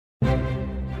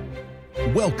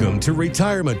Welcome to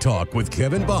Retirement Talk with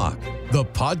Kevin Bach, the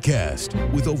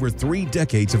podcast. With over 3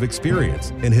 decades of experience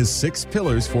and his 6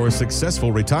 pillars for a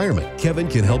successful retirement, Kevin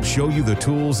can help show you the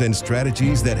tools and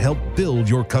strategies that help build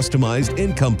your customized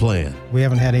income plan. We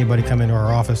haven't had anybody come into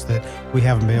our office that we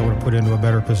haven't been able to put into a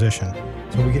better position.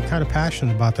 So we get kind of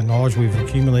passionate about the knowledge we've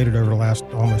accumulated over the last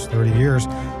almost 30 years,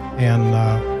 and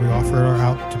we offer it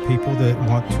out to people that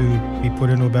want to be put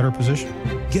into a better position.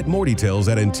 Get more details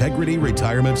at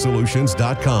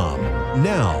IntegrityRetirementSolutions.com.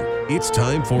 Now, it's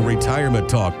time for Retirement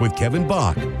Talk with Kevin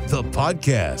Bach, the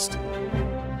podcast.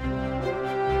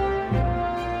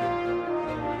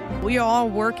 We are all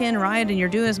working, right? And you're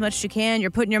doing as much as you can.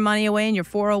 You're putting your money away in your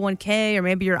 401k or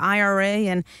maybe your IRA.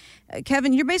 And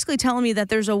Kevin, you're basically telling me that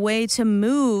there's a way to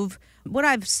move what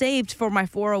I've saved for my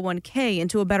 401k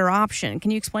into a better option. Can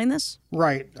you explain this?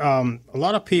 Right. A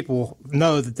lot of people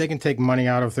know that they can take money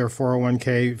out of their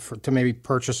 401k to maybe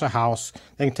purchase a house.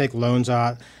 They can take loans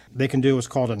out. They can do what's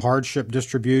called a hardship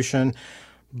distribution.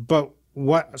 But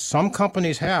what some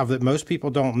companies have that most people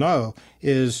don't know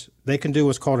is they can do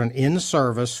what's called an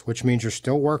in-service, which means you're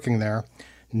still working there,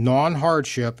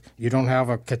 non-hardship. You don't have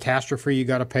a catastrophe you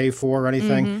got to pay for or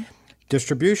anything.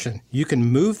 Distribution. You can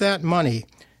move that money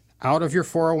out of your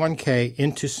 401k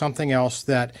into something else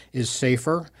that is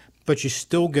safer, but you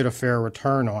still get a fair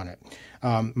return on it.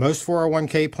 Most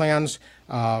 401k plans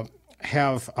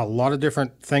have a lot of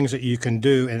different things that you can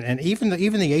do, and even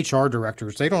the HR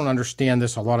directors, they don't understand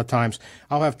this a lot of times.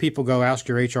 I'll have people go ask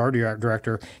your HR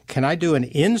director, can I do an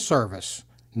in-service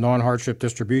non-hardship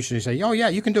distribution? You say, oh yeah,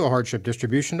 you can do a hardship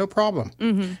distribution, no problem.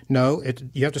 No,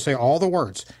 you have to say all the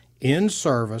words,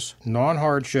 in-service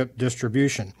non-hardship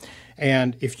distribution.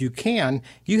 And if you can,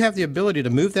 you have the ability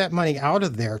to move that money out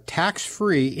of there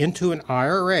tax-free into an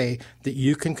IRA that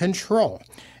you can control.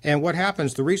 And what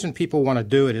happens, the reason people want to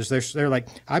do it is they're like,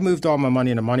 I moved all my money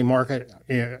in a money market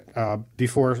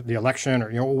before the election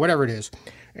or whatever it is,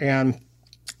 and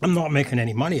I'm not making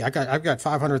any money. I've got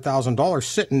 $500,000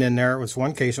 sitting in there. It was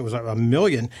one case, it was $1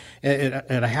 million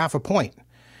at a half a point.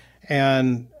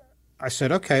 And I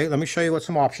said, okay, let me show you what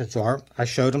some options are. I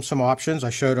showed them some options.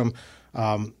 I showed them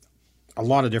a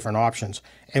lot of different options.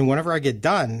 And whenever I get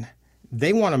done,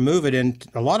 they want to move it in.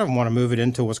 A lot of them want to move it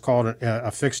into what's called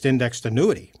a fixed indexed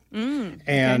annuity.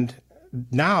 And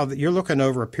now that you're looking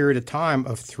over a period of time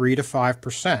of 3 to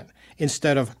 5%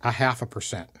 instead of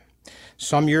 0.5%.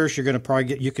 Some years you're going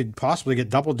to you could possibly get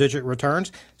double-digit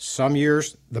returns. Some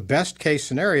years, the best case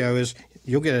scenario is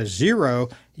you'll get a 0.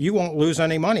 You won't lose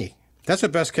any money. That's a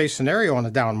best case scenario on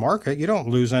a down market. You don't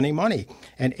lose any money.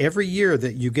 And every year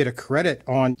that you get a credit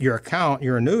on your account,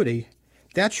 your annuity,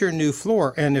 that's your new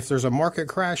floor. And if there's a market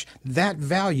crash, that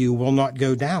value will not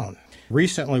go down.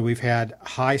 Recently, we've had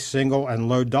high single and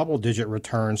low double-digit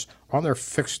returns on their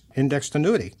fixed indexed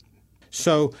annuity.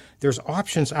 So there's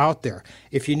options out there.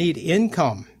 If you need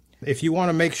income, if you want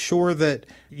to make sure that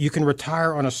you can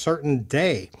retire on a certain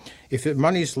day, if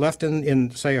money's left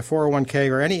in say, a 401k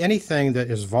or anything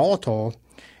that is volatile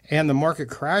and the market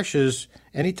crashes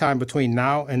anytime between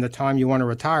now and the time you want to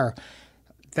retire,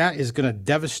 that is going to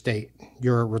devastate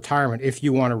your retirement if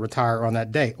you want to retire on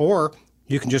that day. Or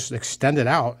you can just extend it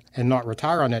out and not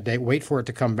retire on that day, wait for it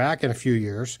to come back in a few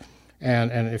years.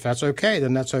 And if that's okay,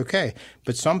 then that's okay.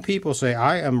 But some people say,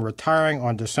 I am retiring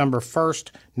on December 1st,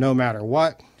 no matter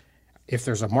what. If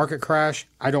there's a market crash,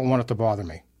 I don't want it to bother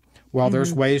me. Well,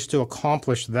 there's ways to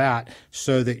accomplish that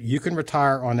so that you can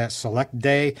retire on that select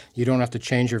day. You don't have to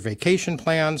change your vacation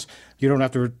plans. You don't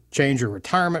have to change your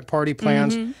retirement party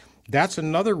plans. That's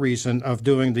another reason of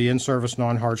doing the in-service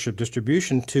non-hardship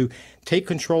distribution, to take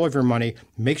control of your money,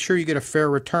 make sure you get a fair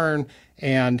return,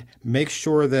 and make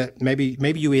sure that maybe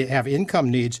you have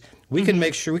income needs. We can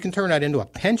make sure we can turn that into a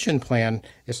pension plan.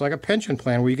 It's like a pension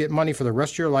plan where you get money for the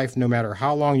rest of your life, no matter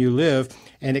how long you live.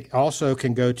 And it also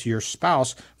can go to your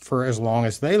spouse for as long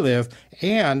as they live.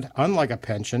 And unlike a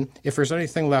pension, if there's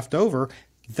anything left over,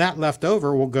 that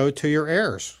leftover will go to your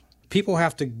heirs. People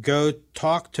have to go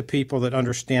talk to people that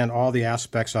understand all the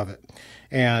aspects of it.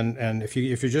 And if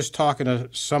you're just talking to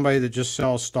somebody that just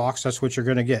sells stocks, that's what you're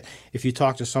going to get. If you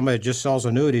talk to somebody that just sells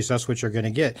annuities, that's what you're going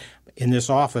to get. In this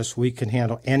office, we can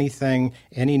handle anything,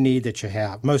 any need that you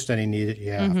have, most any need that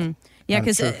you have. Yeah,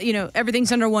 because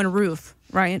everything's under one roof,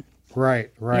 right?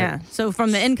 Right. Yeah. So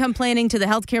from the income planning to the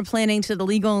healthcare planning to the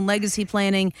legal and legacy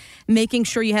planning, making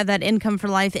sure you have that income for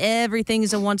life, everything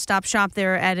is a one-stop shop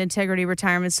there at Integrity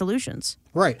Retirement Solutions.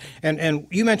 Right. And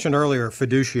you mentioned earlier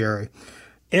fiduciary.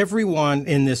 Everyone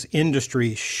in this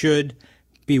industry should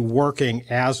be working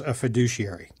as a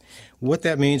fiduciary. What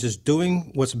that means is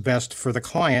doing what's best for the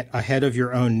client ahead of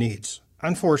your own needs.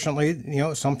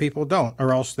 unfortunately, some people don't,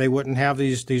 or else they wouldn't have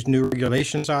these new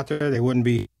regulations out there. They wouldn't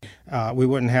be, we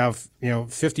wouldn't have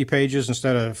 50 pages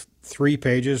instead of 3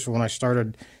 pages when I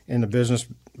started in the business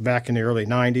back in the early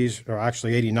 90s, or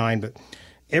actually 89. But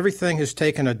everything has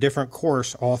taken a different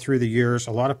course all through the years.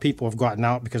 A lot of people have gotten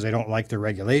out because they don't like the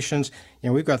regulations.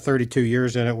 We've got 32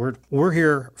 years in it. We're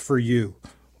here for you.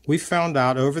 We found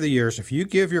out over the years, if you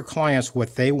give your clients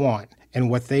what they want and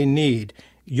what they need,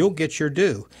 you'll get your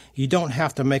due. You don't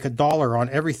have to make $1 on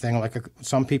everything like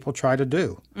some people try to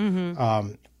do.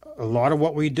 A lot of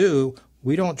what we do,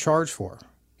 we don't charge for.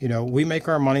 We make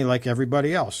our money like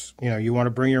everybody else. You want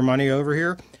to bring your money over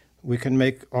here, we can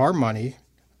make our money,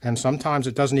 and sometimes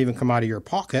it doesn't even come out of your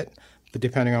pocket, but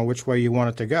depending on which way you want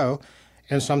it to go,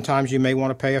 and sometimes you may want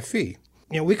to pay a fee.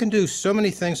 We can do so many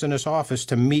things in this office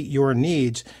to meet your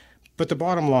needs, but the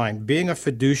bottom line, being a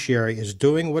fiduciary is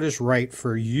doing what is right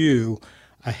for you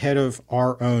ahead of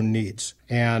our own needs,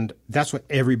 and that's what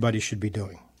everybody should be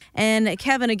doing. And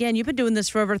Kevin, again, you've been doing this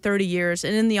for over 30 years,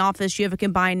 and in the office, you have a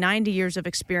combined 90 years of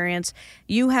experience.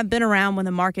 You have been around when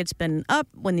the market's been up,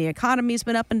 when the economy's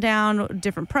been up and down,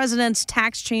 different presidents,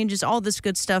 tax changes, all this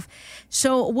good stuff.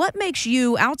 So what makes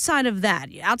you, outside of that,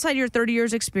 outside your 30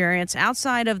 years experience,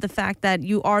 outside of the fact that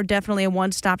you are definitely a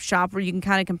one-stop shop where you can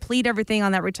kind of complete everything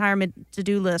on that retirement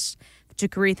to-do list to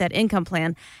create that income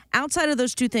plan, outside of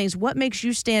those two things, what makes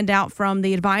you stand out from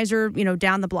the advisor,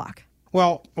 down the block?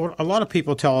 Well, a lot of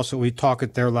people tell us that we talk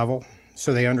at their level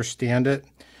so they understand it.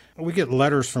 We get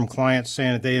letters from clients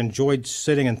saying that they enjoyed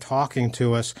sitting and talking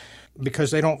to us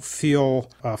because they don't feel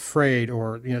afraid,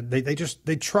 or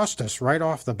they trust us right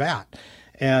off the bat.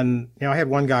 And I had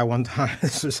one guy one time.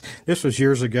 This was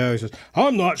years ago. He says,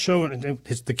 "I'm not showing."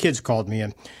 The kids called me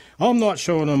in. "I'm not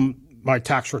showing them my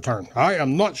tax return. I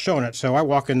am not showing it." So I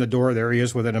walk in the door. There he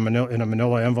is with it in a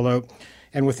manila envelope.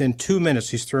 And within 2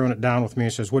 minutes, he's throwing it down with me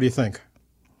and says, "What do you think?"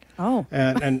 Oh.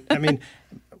 And I mean,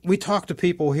 we talk to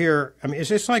people here. I mean, it's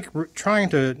just like trying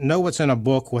to know what's in a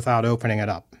book without opening it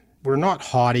up. We're not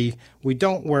haughty. We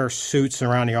don't wear suits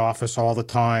around the office all the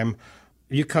time.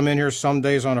 You come in here some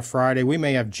days on a Friday, we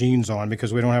may have jeans on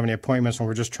because we don't have any appointments and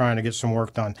we're just trying to get some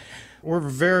work done. We're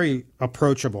very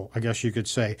approachable, I guess you could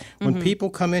say. When people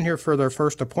come in here for their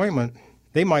first appointment,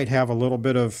 they might have a little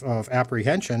bit of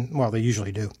apprehension. Well, they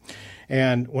usually do.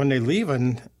 And when they leave,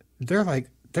 and they're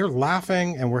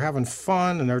laughing, and we're having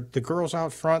fun, and the girls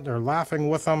out front, they're laughing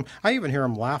with them. I even hear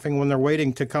them laughing when they're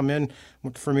waiting to come in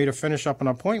for me to finish up an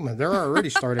appointment. They're already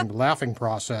starting the laughing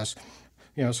process.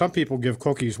 Some people give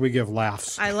cookies, we give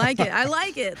laughs. I like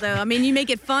it, though. I mean, you make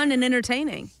it fun and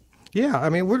entertaining. Yeah, I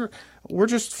mean, we're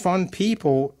just fun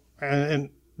people, and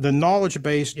the knowledge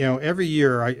base, every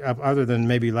year, other than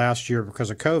maybe last year because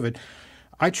of COVID,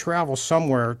 I travel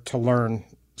somewhere to learn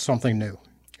something new,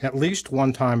 at least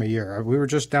one time a year. We were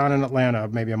just down in Atlanta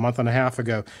maybe a month and a half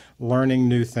ago learning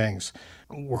new things.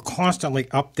 We're constantly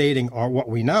updating what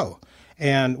we know,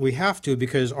 and we have to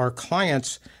because our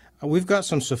clients, we've got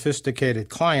some sophisticated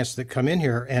clients that come in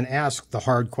here and ask the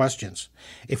hard questions.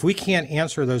 If we can't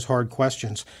answer those hard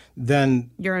questions, then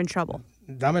you're in trouble.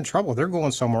 I'm in trouble. They're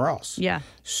going somewhere else. Yeah.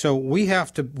 So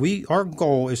our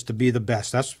goal is to be the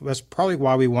best. That's probably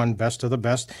why we won Best of the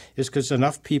Best, is because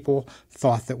enough people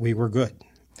thought that we were good.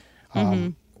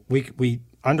 We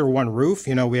under one roof,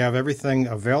 we have everything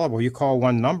available. You call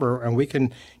one number and we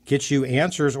can get you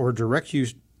answers or direct you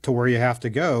to where you have to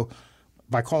go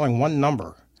by calling one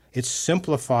number. It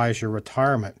simplifies your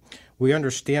retirement. We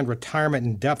understand retirement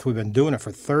in depth. We've been doing it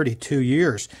for 32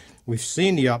 years. We've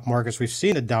seen the up markets. We've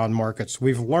seen the down markets.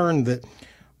 We've learned that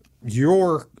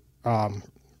your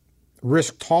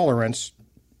risk tolerance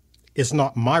is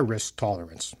not my risk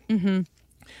tolerance.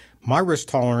 My risk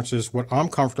tolerance is what I'm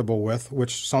comfortable with,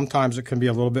 which sometimes it can be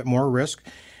a little bit more risk.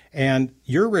 And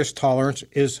your risk tolerance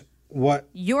is what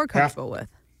you're comfortable with.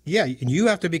 Yeah, you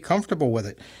have to be comfortable with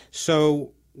it.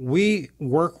 So we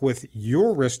work with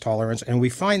your risk tolerance, and we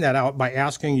find that out by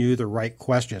asking you the right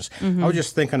questions. I was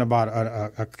just thinking about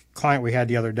a client we had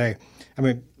the other day. I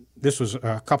mean, this was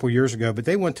a couple years ago, but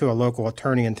they went to a local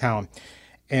attorney in town,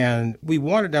 and we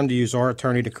wanted them to use our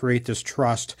attorney to create this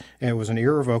trust, and it was an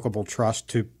irrevocable trust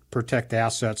to protect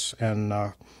assets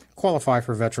and qualify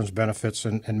for veterans benefits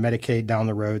and Medicaid down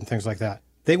the road and things like that.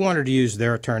 They wanted to use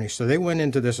their attorney, so they went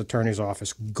into this attorney's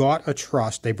office, got a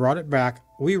trust. They brought it back.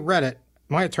 We read it.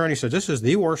 My attorney said, "This is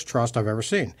the worst trust I've ever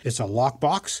seen. It's a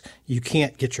lockbox. You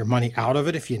can't get your money out of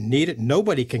it if you need it.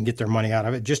 Nobody can get their money out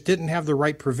of it. Just didn't have the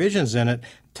right provisions in it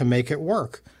to make it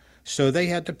work." So they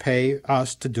had to pay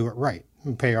us to do it right,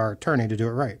 and pay our attorney to do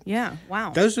it right. Yeah,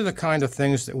 wow. Those are the kind of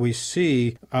things that we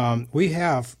see. We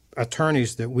have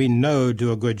attorneys that we know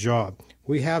do a good job.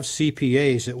 We have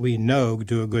CPAs that we know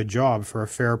do a good job for a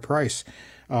fair price.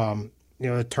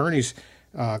 Attorneys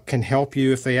can help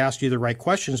you if they ask you the right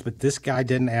questions, but this guy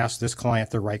didn't ask this client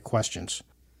the right questions.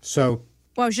 So,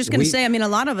 well, I was just going to say, a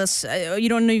lot of us, you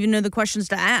don't even know the questions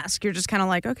to ask. You're just kind of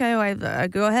like, okay, well,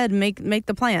 go ahead and make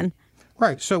the plan.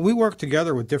 Right. So we work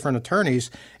together with different attorneys,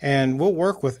 and we'll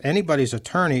work with anybody's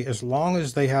attorney as long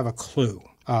as they have a clue.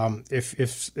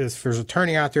 If there's an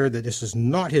attorney out there that this is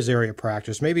not his area of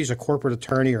practice, maybe he's a corporate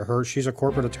attorney or she's a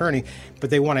corporate attorney, but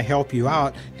they want to help you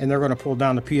out and they're going to pull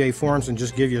down the PA forms and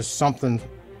just give you something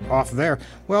off there,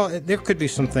 well, there could be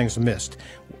some things missed.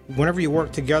 Whenever you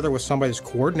work together with somebody that's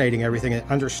coordinating everything and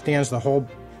understands the whole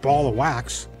ball of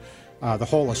wax, the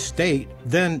whole estate,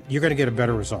 then you're going to get a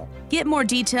better result. Get more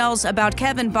details about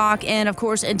Kevin Bach and, of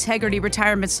course, Integrity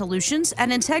Retirement Solutions at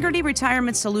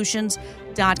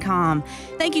integrityretirementsolutions.com.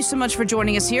 Thank you so much for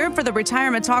joining us here for the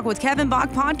Retirement Talk with Kevin Bach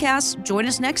podcast. Join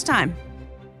us next time.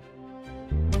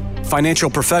 Financial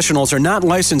professionals are not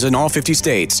licensed in all 50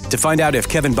 states. To find out if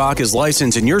Kevin Bach is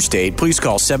licensed in your state, please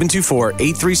call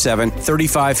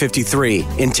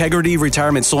 724-837-3553. Integrity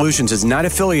Retirement Solutions is not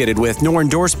affiliated with nor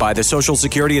endorsed by the Social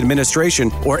Security Administration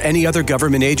or any other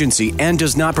government agency and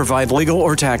does not provide legal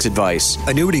or tax advice.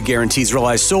 Annuity guarantees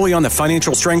rely solely on the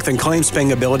financial strength and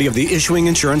claims-paying ability of the issuing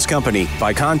insurance company.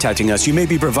 By contacting us, you may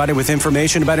be provided with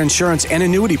information about insurance and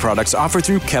annuity products offered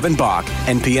through Kevin Bach,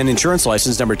 NPN Insurance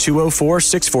License number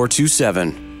 2046427.